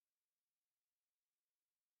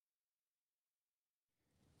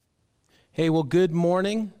Hey, well, good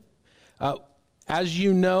morning. As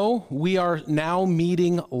you know, we are now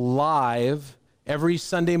meeting live every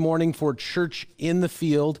Sunday morning for Church in the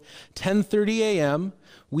Field, 10:30 a.m.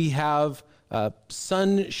 We have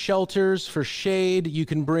sun shelters for shade. You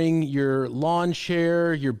can bring your lawn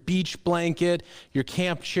chair, your beach blanket, your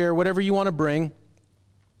camp chair, whatever you want to bring.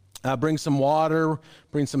 Bring some water,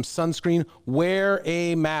 bring some sunscreen, wear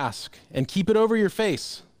a mask, and keep it over your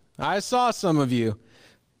face. I saw some of you.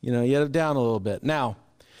 You had it down a little bit. Now,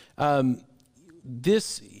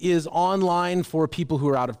 this is online for people who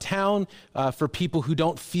are out of town, for people who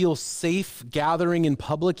don't feel safe gathering in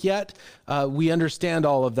public yet. We understand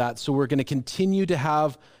all of that, so we're going to continue to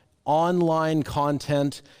have online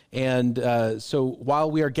content. And so while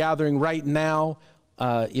we are gathering right now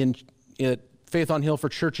in Faith on Hill for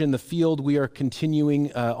Church in the Field, we are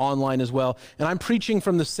continuing online as well. And I'm preaching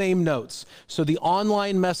from the same notes. So the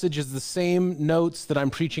online message is the same notes that I'm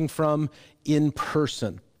preaching from in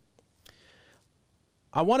person.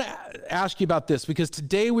 I want to ask you about this because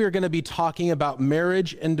today we are going to be talking about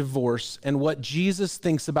marriage and divorce and what Jesus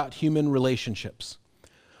thinks about human relationships.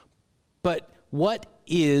 But what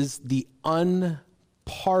is the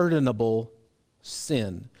unpardonable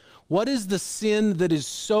sin? What is the sin that is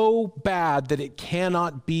so bad that it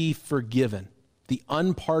cannot be forgiven? The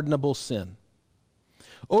unpardonable sin.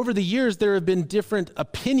 Over the years, there have been different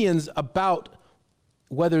opinions about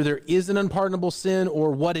whether there is an unpardonable sin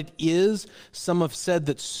or what it is. Some have said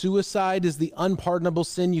that suicide is the unpardonable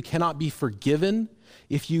sin. You cannot be forgiven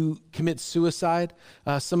if you commit suicide.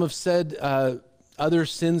 Some have said other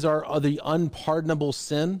sins are the unpardonable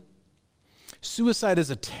sin. Suicide is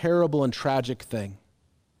a terrible and tragic thing.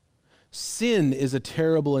 Sin is a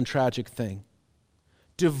terrible and tragic thing.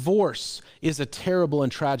 Divorce is a terrible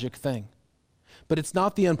and tragic thing. But it's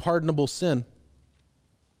not the unpardonable sin.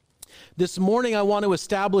 This morning, I want to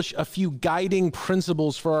establish a few guiding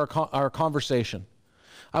principles for our conversation.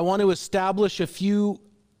 I want to establish a few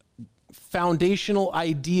foundational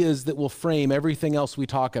ideas that will frame everything else we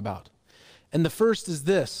talk about. And the first is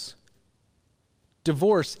this.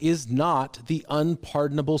 Divorce is not the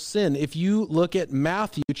unpardonable sin. If you look at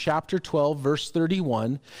Matthew chapter 12, verse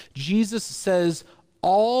 31, Jesus says,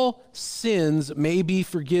 all sins may be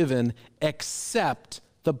forgiven except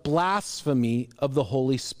the blasphemy of the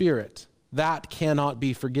Holy Spirit. That cannot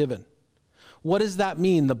be forgiven. What does that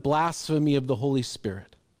mean, the blasphemy of the Holy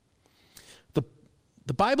Spirit?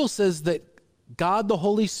 The Bible says that God the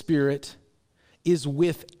Holy Spirit is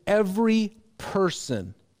with every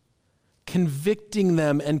person, convicting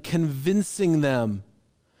them and convincing them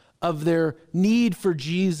of their need for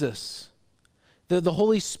Jesus. The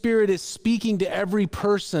Holy Spirit is speaking to every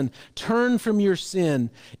person. Turn from your sin,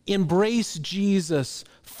 embrace Jesus,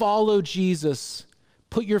 follow Jesus,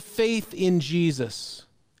 put your faith in Jesus.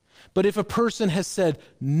 But if a person has said,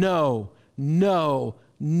 no, no,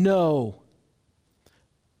 no,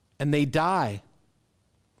 and they die,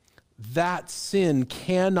 that sin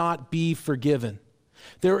cannot be forgiven.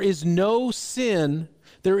 There is no sin,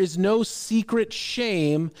 there is no secret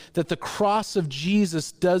shame that the cross of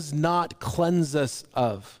Jesus does not cleanse us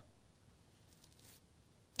of.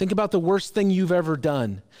 Think about the worst thing you've ever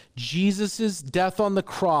done. Jesus' death on the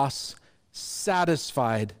cross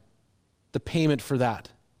satisfied the payment for that.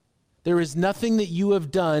 There is nothing that you have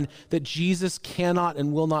done that Jesus cannot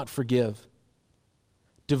and will not forgive.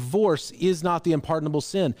 Divorce is not the unpardonable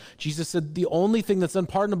sin. Jesus said the only thing that's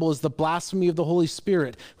unpardonable is the blasphemy of the Holy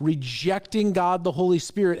Spirit, rejecting God the Holy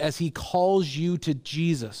Spirit as he calls you to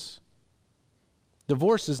Jesus.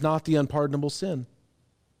 Divorce is not the unpardonable sin.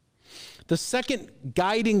 The second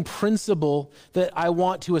guiding principle that I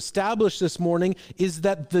want to establish this morning is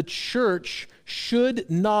that the church should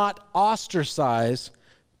not ostracize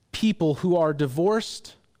people who are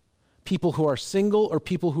divorced, people who are single, or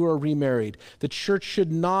people who are remarried. The church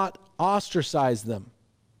should not ostracize them.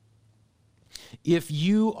 If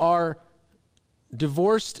you are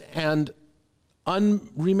divorced and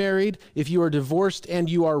unremarried, if you are divorced and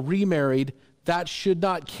you are remarried, that should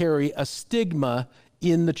not carry a stigma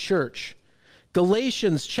in the church.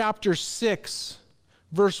 Galatians chapter 6,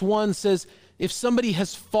 verse 1 says, if somebody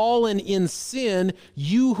has fallen in sin,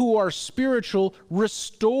 you who are spiritual,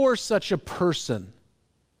 restore such a person.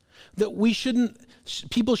 That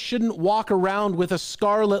people shouldn't walk around with a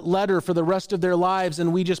scarlet letter for the rest of their lives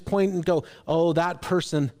and we just point and go, oh, that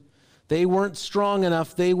person, they weren't strong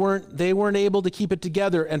enough, they weren't able to keep it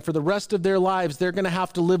together, and for the rest of their lives, they're going to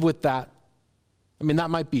have to live with that. I mean, that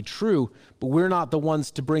might be true, but we're not the ones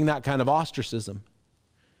to bring that kind of ostracism.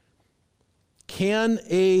 Can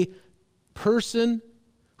a person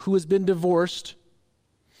who has been divorced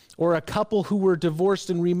or a couple who were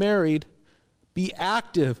divorced and remarried Be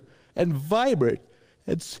active and vibrant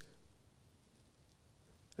and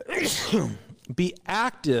be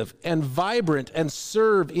active and vibrant and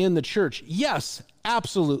serve in the church. Yes,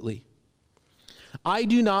 absolutely. I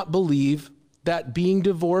do not believe that being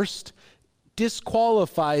divorced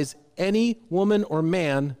disqualifies any woman or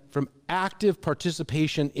man from active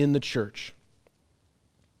participation in the church.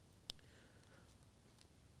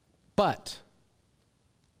 But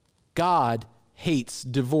God hates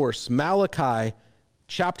divorce. Malachi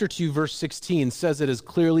chapter 2, verse 16 says it as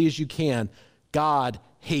clearly as you can. God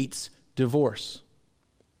hates divorce.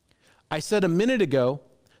 I said a minute ago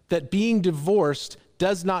that being divorced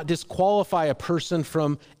does not disqualify a person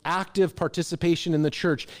from active participation in the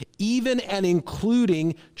church, even and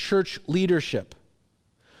including church leadership.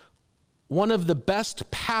 One of the best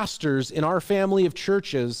pastors in our family of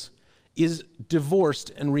churches is divorced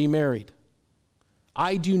and remarried.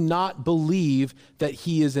 I do not believe that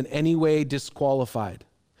he is in any way disqualified.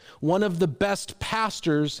 One of the best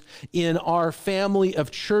pastors in our family of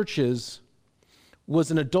churches was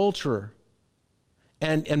an adulterer.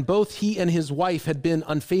 And both he and his wife had been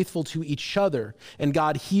unfaithful to each other, and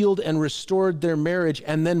God healed and restored their marriage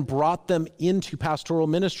and then brought them into pastoral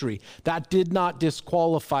ministry. That did not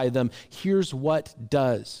disqualify them. Here's what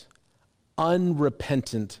does: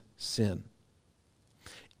 unrepentant sin.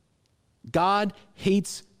 God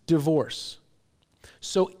hates divorce.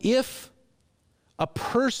 So if a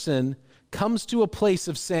person comes to a place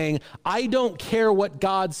of saying, I don't care what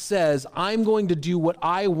God says, I'm going to do what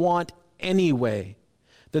I want anyway,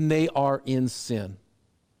 then they are in sin.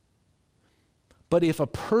 But if a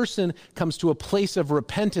person comes to a place of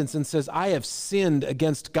repentance and says, I have sinned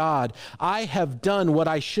against God, I have done what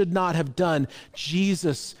I should not have done,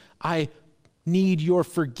 Jesus, I need your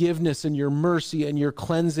forgiveness and your mercy and your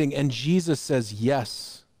cleansing, and Jesus says,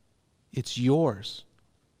 yes, it's yours,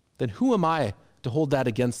 then who am I to hold that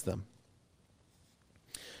against them?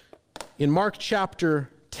 In Mark chapter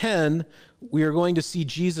 10, we are going to see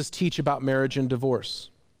Jesus teach about marriage and divorce.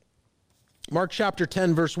 Mark chapter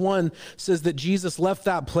 10, verse 1 says that Jesus left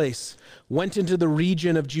that place, went into the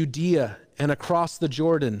region of Judea and across the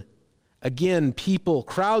Jordan. Again,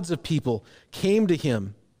 crowds of people came to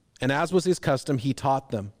him, and as was his custom, he taught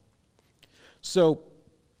them. So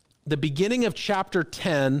the beginning of chapter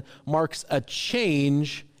 10 marks a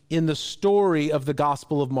change in the story of the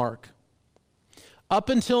Gospel of Mark. Up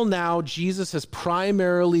until now, Jesus has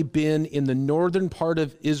primarily been in the northern part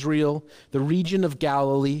of Israel, the region of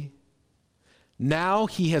Galilee. Now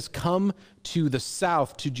he has come to the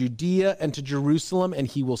south, to Judea and to Jerusalem, and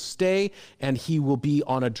he will stay, and he will be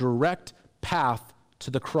on a direct path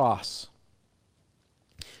to the cross.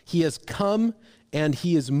 He has come, and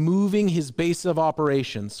he is moving his base of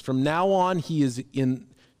operations. From now on, he is in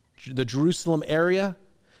the Jerusalem area,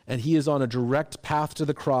 and he is on a direct path to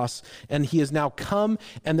the cross, and he has now come,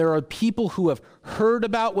 and there are people who have heard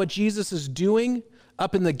about what Jesus is doing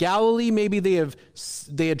up in the Galilee. Maybe they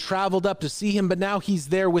had traveled up to see him, but now he's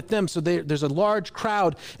there with them. So there's a large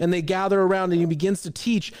crowd, and they gather around, and he begins to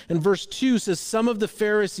teach. And verse 2 says, some of the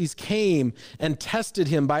Pharisees came and tested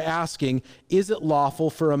him by asking, is it lawful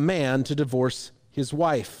for a man to divorce his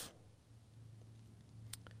wife?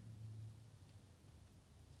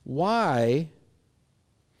 Why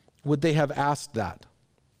would they have asked that?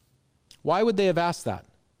 Why would they have asked that?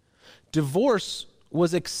 Divorce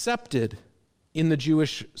was accepted in the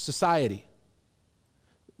Jewish society.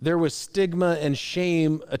 There was stigma and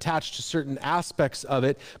shame attached to certain aspects of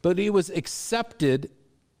it, but it was accepted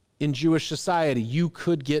in Jewish society. You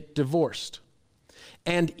could get divorced.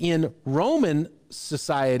 And in Roman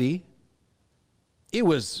society, it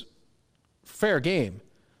was fair game.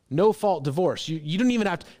 No fault divorce. You didn't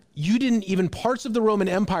even parts of the Roman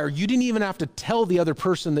Empire, you didn't even have to tell the other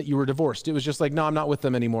person that you were divorced. It was just like, no, I'm not with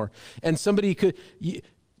them anymore. And somebody could,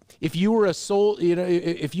 if you were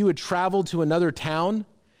if you had traveled to another town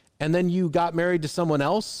and then you got married to someone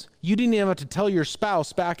else, you didn't even have to tell your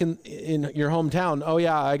spouse back in your hometown, oh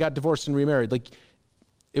yeah, I got divorced and remarried. Like,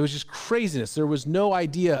 it was just craziness. There was no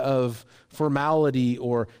idea of formality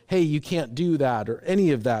or, hey, you can't do that or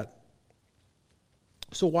any of that.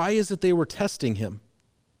 So why is it they were testing him?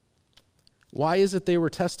 Why is it they were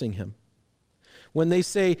testing him? When they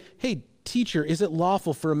say, hey, teacher, is it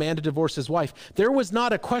lawful for a man to divorce his wife? There was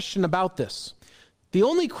not a question about this. The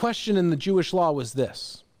only question in the Jewish law was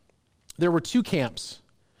this. There were two camps.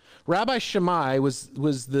 Rabbi Shammai was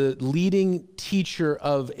the leading teacher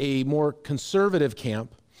of a more conservative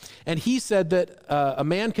camp, and he said that a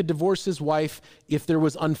man could divorce his wife if there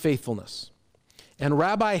was unfaithfulness. And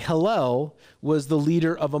Rabbi Hillel was the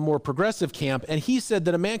leader of a more progressive camp, and he said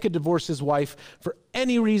that a man could divorce his wife for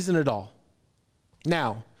any reason at all.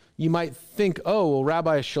 Now, you might think, oh, well,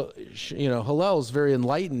 Rabbi Hillel is very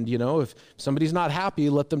enlightened. If somebody's not happy,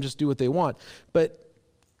 let them just do what they want. But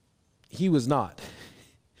he was not.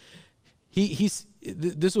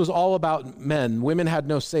 This was all about men. Women had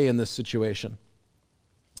no say in this situation.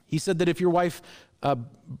 He said that if your wife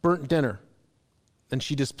burnt dinner and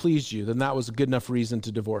she displeased you, then that was a good enough reason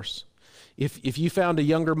to divorce. If you found a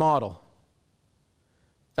younger model,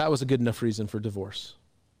 that was a good enough reason for divorce.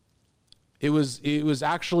 It was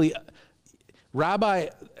actually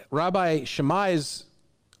Rabbi Shammai's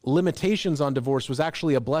limitations on divorce was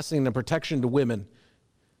actually a blessing and protection to women.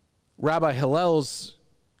 Rabbi Hillel's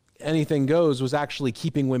anything goes was actually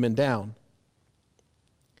keeping women down.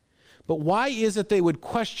 But why is it they would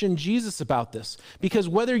question Jesus about this? Because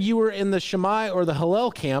whether you were in the Shammai or the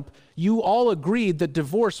Hillel camp, you all agreed that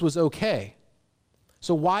divorce was okay.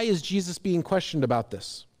 So why is Jesus being questioned about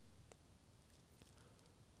this?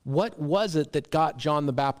 What was it that got John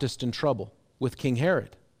the Baptist in trouble with King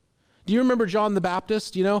Herod? Do you remember John the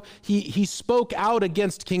Baptist? He spoke out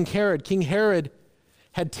against King Herod. King Herod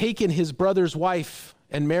had taken his brother's wife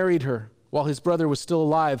and married her while his brother was still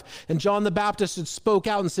alive. And John the Baptist had spoke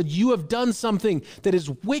out and said, you have done something that is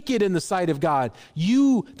wicked in the sight of God.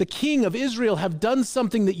 You, the king of Israel, have done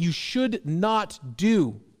something that you should not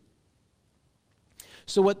do.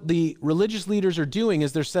 So what the religious leaders are doing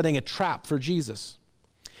is they're setting a trap for Jesus.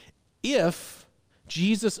 If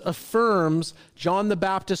Jesus affirms John the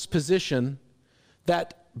Baptist's position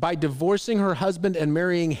that by divorcing her husband and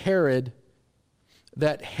marrying Herod,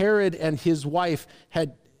 that Herod and his wife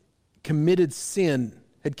had committed sin,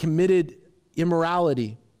 had committed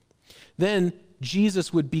immorality, then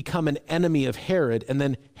Jesus would become an enemy of Herod, and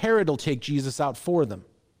then Herod will take Jesus out for them.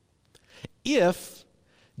 If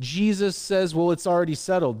Jesus says, well, it's already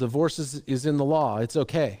settled, divorce is in the law, it's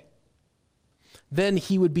okay, then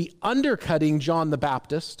he would be undercutting John the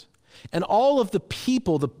Baptist, and all of the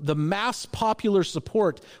people, the mass popular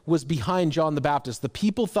support was behind John the Baptist. The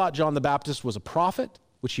people thought John the Baptist was a prophet,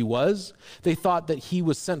 which he was. They thought that he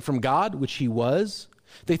was sent from God, which he was.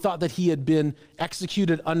 They thought that he had been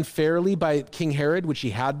executed unfairly by King Herod, which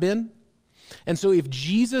he had been. And so if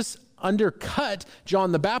Jesus undercut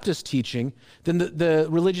John the Baptist's teaching, then the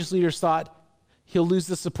religious leaders thought he'll lose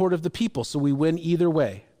the support of the people, so we win either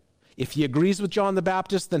way. If he agrees with John the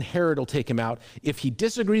Baptist, then Herod will take him out. If he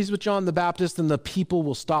disagrees with John the Baptist, then the people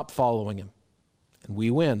will stop following him. And we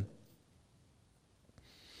win.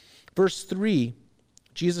 Verse 3,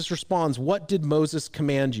 Jesus responds, what did Moses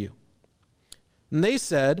command you? And they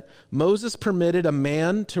said, Moses permitted a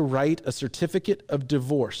man to write a certificate of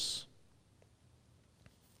divorce.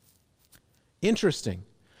 Interesting.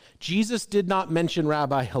 Jesus did not mention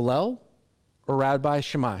Rabbi Hillel or Rabbi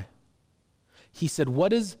Shammai. He said, what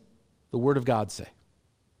does the Word of God say?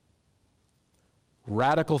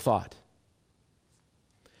 Radical thought.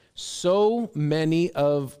 So many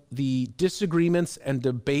of the disagreements and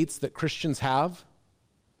debates that Christians have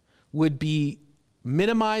would be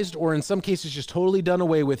minimized or in some cases just totally done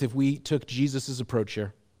away with if we took Jesus' approach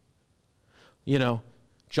here.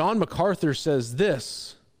 John MacArthur says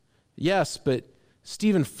this. Yes, but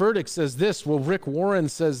Stephen Furtick says this. Well, Rick Warren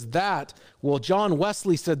says that. Well, John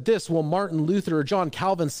Wesley said this. Well, Martin Luther or John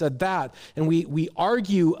Calvin said that. And we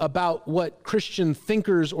argue about what Christian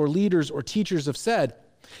thinkers or leaders or teachers have said.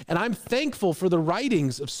 And I'm thankful for the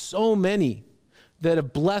writings of so many that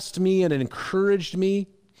have blessed me and encouraged me.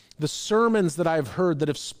 The sermons that I've heard that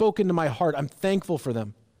have spoken to my heart, I'm thankful for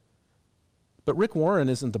them. But Rick Warren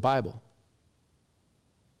isn't the Bible.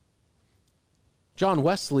 John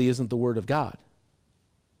Wesley isn't the Word of God.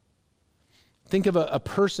 Think of a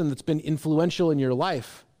person that's been influential in your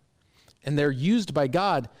life, and they're used by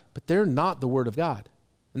God, but they're not the Word of God.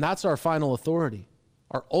 And that's our final authority,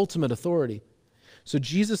 our ultimate authority. So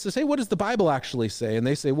Jesus says, hey, what does the Bible actually say? And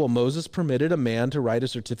they say, well, Moses permitted a man to write a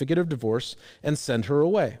certificate of divorce and send her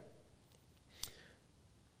away.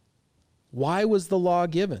 Why was the law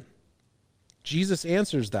given? Jesus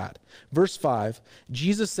answers that. Verse 5,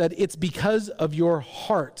 Jesus said, it's because of your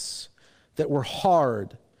hearts that were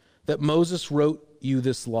hard that Moses wrote you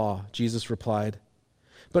this law, Jesus replied.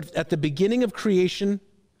 But at the beginning of creation,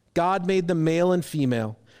 God made them male and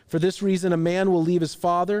female. For this reason, a man will leave his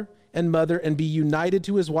father and mother and be united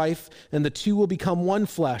to his wife, and the two will become one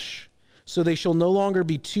flesh. So they shall no longer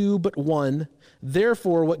be two, but one.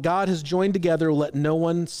 Therefore, what God has joined together, let no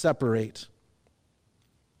one separate.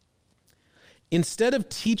 Instead of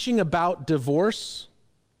teaching about divorce,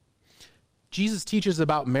 Jesus teaches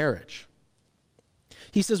about marriage.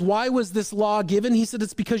 He says, why was this law given? He said,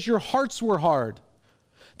 it's because your hearts were hard.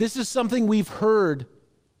 This is something we've heard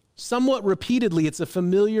somewhat repeatedly. It's a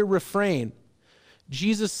familiar refrain.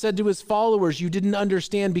 Jesus said to his followers, you didn't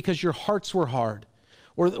understand because your hearts were hard.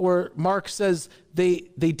 Or Mark says they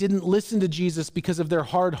didn't listen to Jesus because of their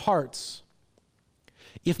hard hearts.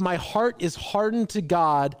 If my heart is hardened to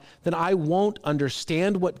God, then I won't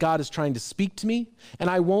understand what God is trying to speak to me, and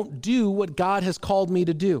I won't do what God has called me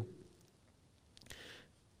to do.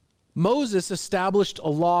 Moses established a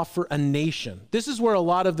law for a nation. This is where a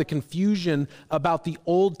lot of the confusion about the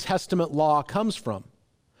Old Testament law comes from.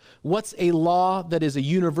 What's a law that is a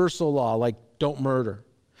universal law, like don't murder?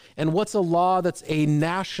 And what's a law that's a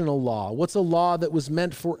national law? What's a law that was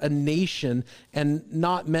meant for a nation and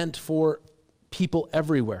not meant for people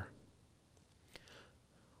everywhere?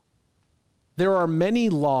 There are many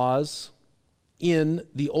laws in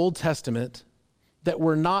the Old Testament that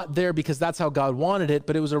were not there because that's how God wanted it,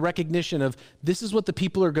 but it was a recognition of this is what the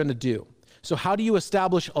people are going to do. So how do you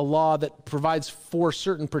establish a law that provides for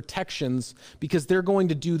certain protections because they're going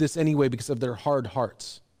to do this anyway because of their hard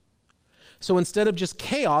hearts? So instead of just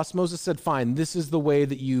chaos, Moses said, fine, this is the way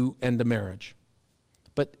that you end a marriage.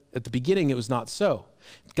 But at the beginning, it was not so.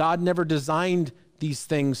 God never designed these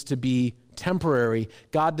things to be temporary.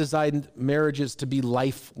 God designed marriages to be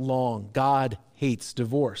lifelong. God hates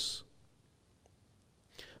divorce.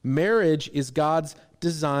 Marriage is God's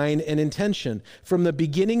design and intention. From the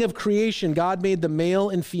beginning of creation, God made the male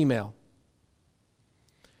and female.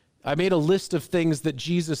 I made a list of things that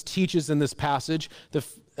Jesus teaches in this passage,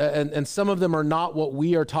 and some of them are not what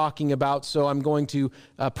we are talking about, so I'm going to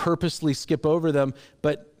purposely skip over them.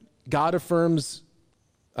 But God affirms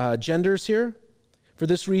genders here. For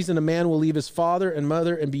this reason, a man will leave his father and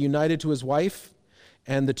mother and be united to his wife,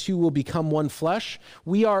 and the two will become one flesh.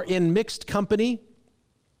 We are in mixed company.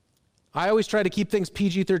 I always try to keep things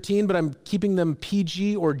PG-13, but I'm keeping them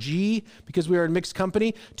PG or G because we are in mixed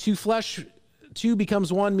company. Two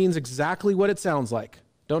becomes one means exactly what it sounds like.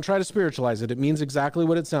 Don't try to spiritualize it. It means exactly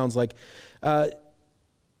what it sounds like. They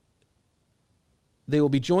will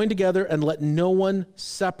be joined together and let no one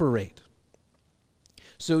separate.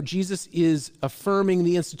 So Jesus is affirming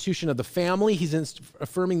the institution of the family. He's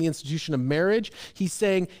affirming the institution of marriage. He's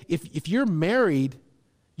saying if you're married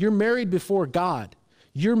before God.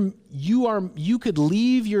 You could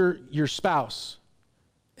leave your spouse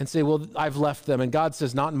and say, well, I've left them. And God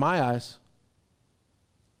says, not in my eyes.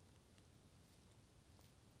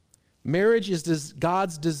 Marriage is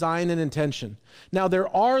God's design and intention. Now,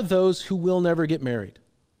 there are those who will never get married.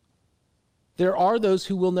 There are those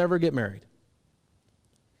who will never get married.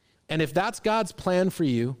 And if that's God's plan for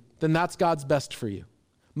you, then that's God's best for you.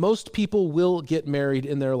 Most people will get married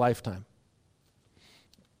in their lifetime.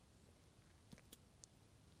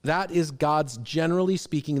 That is God's, generally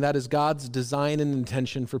speaking, that is God's design and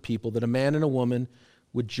intention for people, that a man and a woman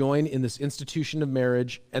would join in this institution of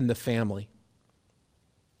marriage and the family.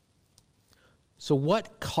 So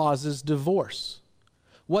what causes divorce?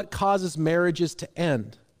 What causes marriages to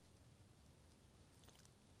end?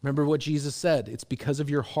 Remember what Jesus said, it's because of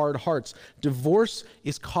your hard hearts. Divorce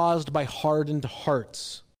is caused by hardened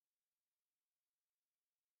hearts.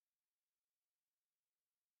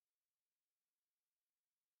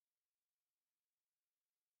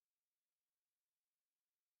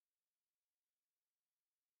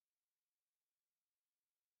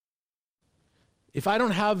 If I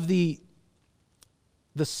don't have the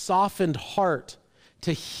softened heart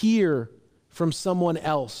to hear from someone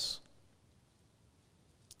else,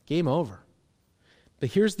 game over. But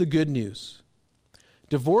here's the good news.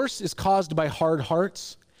 Divorce is caused by hard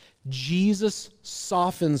hearts. Jesus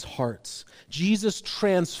softens hearts. Jesus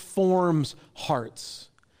transforms hearts.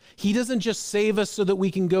 He doesn't just save us so that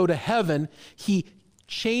we can go to heaven. He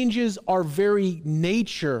changes our very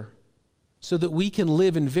nature so that we can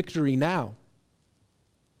live in victory now.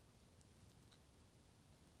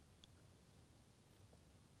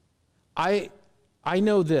 I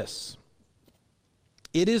know this.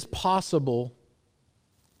 It is possible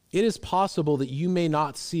that you may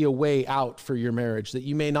not see a way out for your marriage, that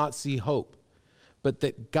you may not see hope, but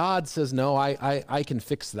that God says, no, I can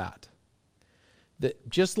fix that. That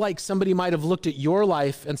just like somebody might have looked at your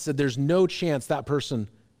life and said, there's no chance that person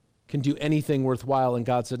can do anything worthwhile, and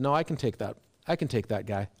God said, no, I can take that. I can take that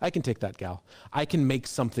guy. I can take that gal. I can make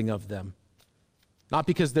something of them. Not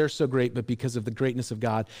because they're so great, but because of the greatness of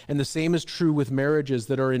God. And the same is true with marriages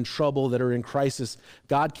that are in trouble, that are in crisis.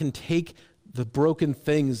 God can take the broken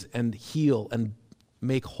things and heal and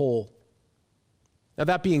make whole. Now,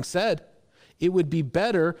 that being said, it would be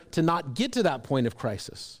better to not get to that point of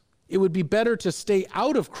crisis. It would be better to stay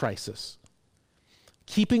out of crisis,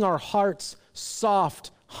 keeping our hearts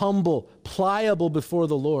soft, humble, pliable before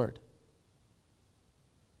the Lord,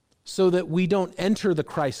 so that we don't enter the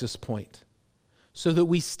crisis point, so that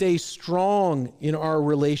we stay strong in our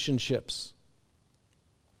relationships.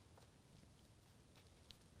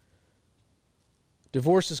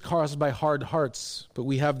 Divorce is caused by hard hearts, but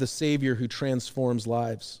we have the Savior who transforms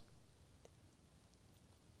lives.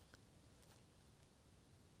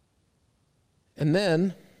 And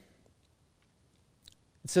then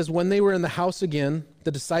it says, when they were in the house again,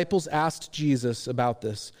 the disciples asked Jesus about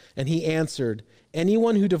this, and he answered,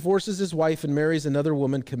 anyone who divorces his wife and marries another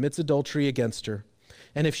woman commits adultery against her.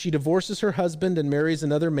 And if she divorces her husband and marries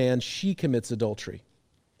another man, she commits adultery.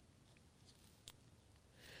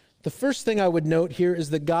 The first thing I would note here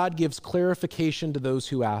is that God gives clarification to those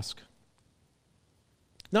who ask.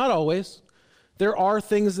 Not always. There are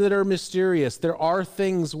things that are mysterious. There are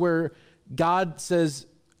things where God says,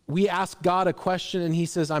 we ask God a question and he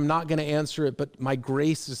says, I'm not going to answer it, but my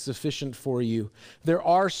grace is sufficient for you. There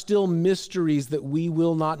are still mysteries that we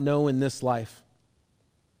will not know in this life.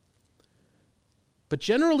 But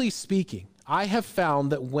generally speaking, I have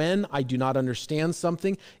found that when I do not understand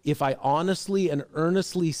something, if I honestly and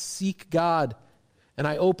earnestly seek God and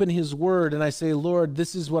I open his word and I say, Lord,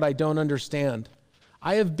 this is what I don't understand,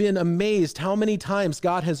 I have been amazed how many times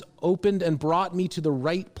God has opened and brought me to the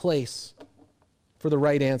right place for the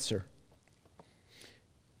right answer.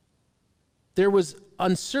 There was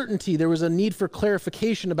uncertainty. There was a need for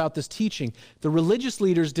clarification about this teaching. The religious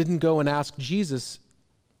leaders didn't go and ask Jesus,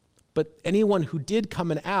 but anyone who did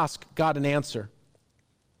come and ask got an answer.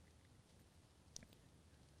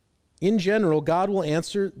 In general, God will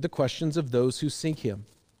answer the questions of those who seek him.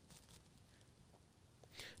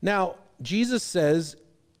 Now, Jesus says,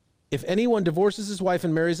 if anyone divorces his wife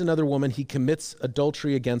and marries another woman, he commits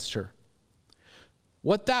adultery against her.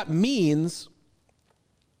 What that means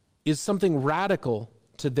is something radical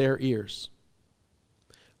to their ears.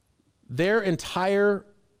 Their entire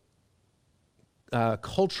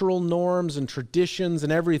cultural norms and traditions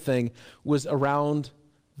and everything was around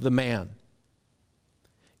the man.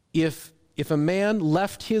 If a man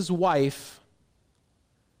left his wife,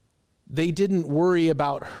 they didn't worry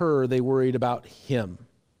about her, they worried about him.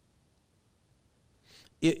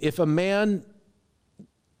 If a man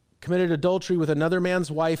committed adultery with another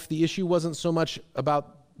man's wife, the issue wasn't so much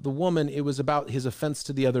about the woman, it was about his offense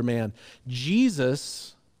to the other man.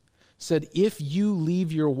 Jesus said, if you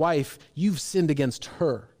leave your wife, you've sinned against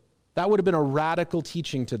her. That would have been a radical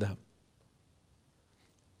teaching to them.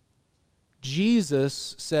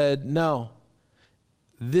 Jesus said, no,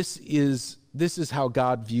 this is how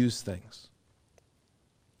God views things.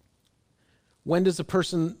 When does a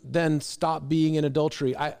person then stop being in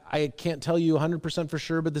adultery? I can't tell you 100% for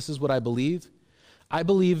sure, but this is what I believe. I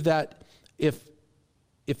believe that if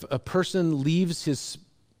a person leaves his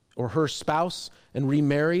or her spouse and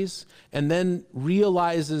remarries and then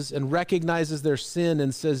realizes and recognizes their sin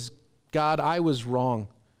and says, God, I was wrong.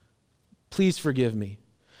 Please forgive me.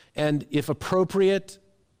 And if appropriate,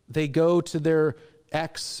 they go to their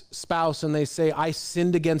ex-spouse and they say, I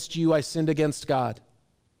sinned against you, I sinned against God.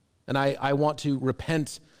 And I want to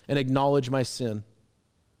repent and acknowledge my sin.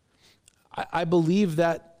 I believe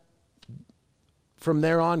that from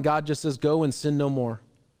there on, God just says, go and sin no more.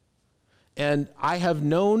 And I have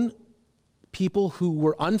known people who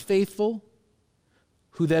were unfaithful,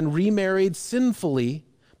 who then remarried sinfully,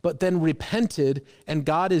 but then repented, and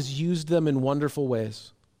God has used them in wonderful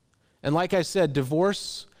ways. And like I said,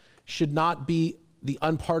 divorce should not be the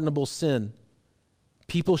unpardonable sin.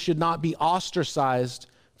 People should not be ostracized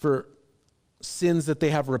for sins that they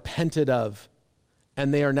have repented of,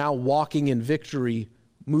 and they are now walking in victory,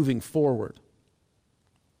 moving forward.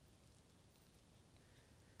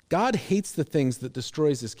 God hates the things that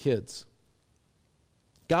destroys his kids.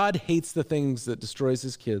 God hates the things that destroys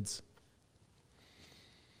his kids.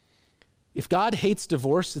 If God hates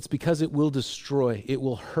divorce, it's because it will destroy, it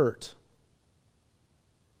will hurt.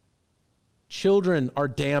 Children are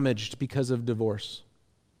damaged because of divorce.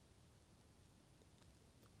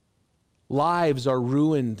 Lives are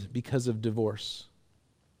ruined because of divorce.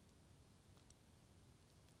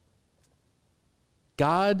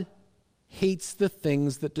 God hates the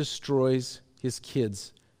things that destroys his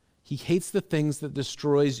kids. He hates the things that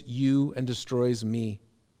destroys you and destroys me.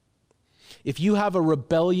 If you have a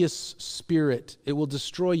rebellious spirit, it will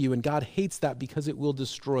destroy you, and God hates that because it will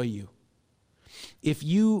destroy you. If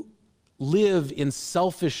you live in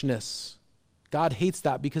selfishness, God hates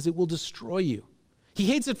that because it will destroy you. He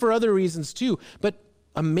hates it for other reasons too, but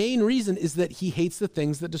a main reason is that he hates the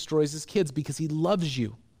things that destroys his kids because he loves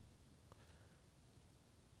you.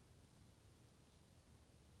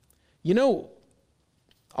 You know,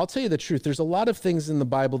 I'll tell you the truth. There's a lot of things in the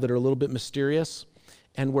Bible that are a little bit mysterious,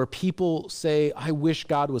 and where people say, I wish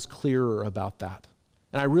God was clearer about that.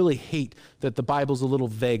 And I really hate that the Bible's a little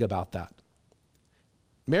vague about that.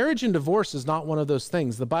 Marriage and divorce is not one of those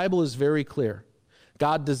things. The Bible is very clear.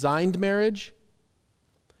 God designed marriage.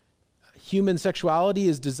 Human sexuality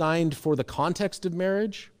is designed for the context of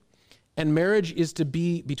marriage. And marriage is to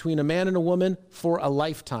be between a man and a woman for a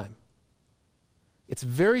lifetime. It's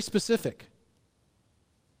very specific.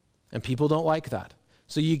 And people don't like that.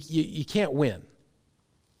 So you can't win.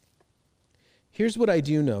 Here's what I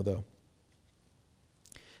do know, though.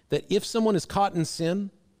 That if someone is caught in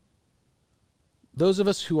sin, those of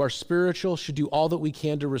us who are spiritual should do all that we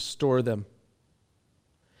can to restore them.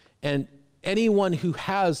 And anyone who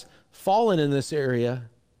has fallen in this area,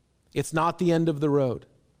 it's not the end of the road.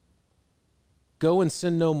 Go and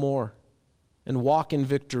sin no more, and walk in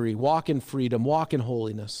victory, walk in freedom, walk in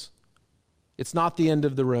holiness. It's not the end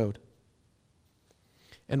of the road.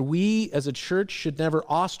 And we as a church should never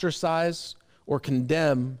ostracize or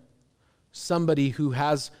condemn somebody who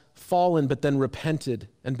has fallen but then repented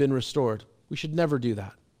and been restored. We should never do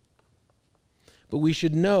that. But we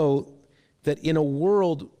should know that in a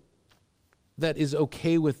world that is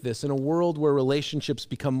okay with this, in a world where relationships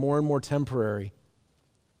become more and more temporary,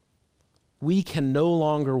 we can no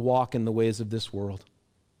longer walk in the ways of this world.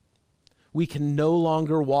 We can no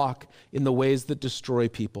longer walk in the ways that destroy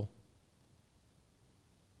people.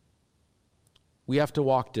 We have to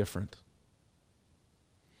walk different.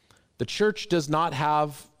 The church does not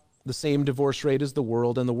have the same divorce rate as the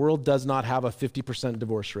world, and the world does not have a 50%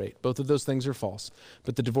 divorce rate. Both of those things are false.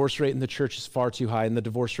 But the divorce rate in the church is far too high, and the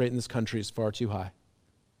divorce rate in this country is far too high.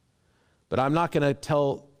 But I'm not going to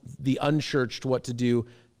tell the unchurched what to do.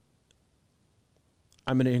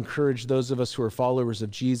 I'm going to encourage those of us who are followers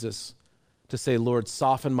of Jesus to say, Lord,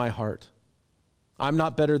 soften my heart. I'm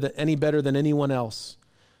not any better than anyone else.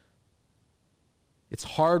 It's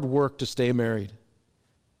hard work to stay married.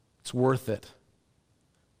 It's worth it.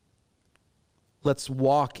 Let's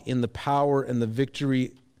walk in the power and the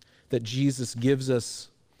victory that Jesus gives us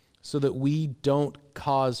so that we don't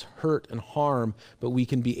cause hurt and harm, but we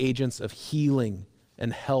can be agents of healing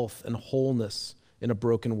and health and wholeness in a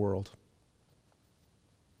broken world.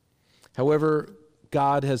 However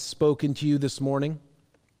God has spoken to you this morning,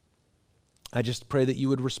 I just pray that you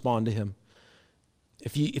would respond to him.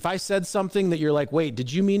 If I said something that you're like, wait,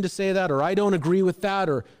 did you mean to say that? Or I don't agree with that,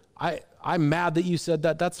 or I'm mad that you said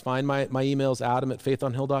that, that's fine. My email is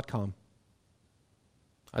adam@faithonhill.com.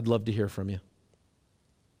 I'd love to hear from you.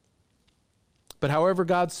 But however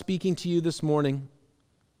God's speaking to you this morning,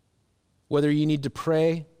 whether you need to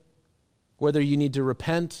pray, whether you need to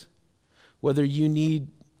repent, whether you need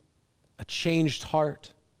a changed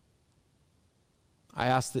heart, I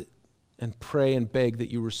ask that and pray and beg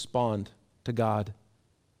that you respond to God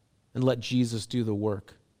and let Jesus do the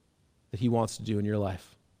work that he wants to do in your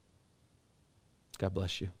life. God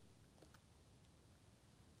bless you.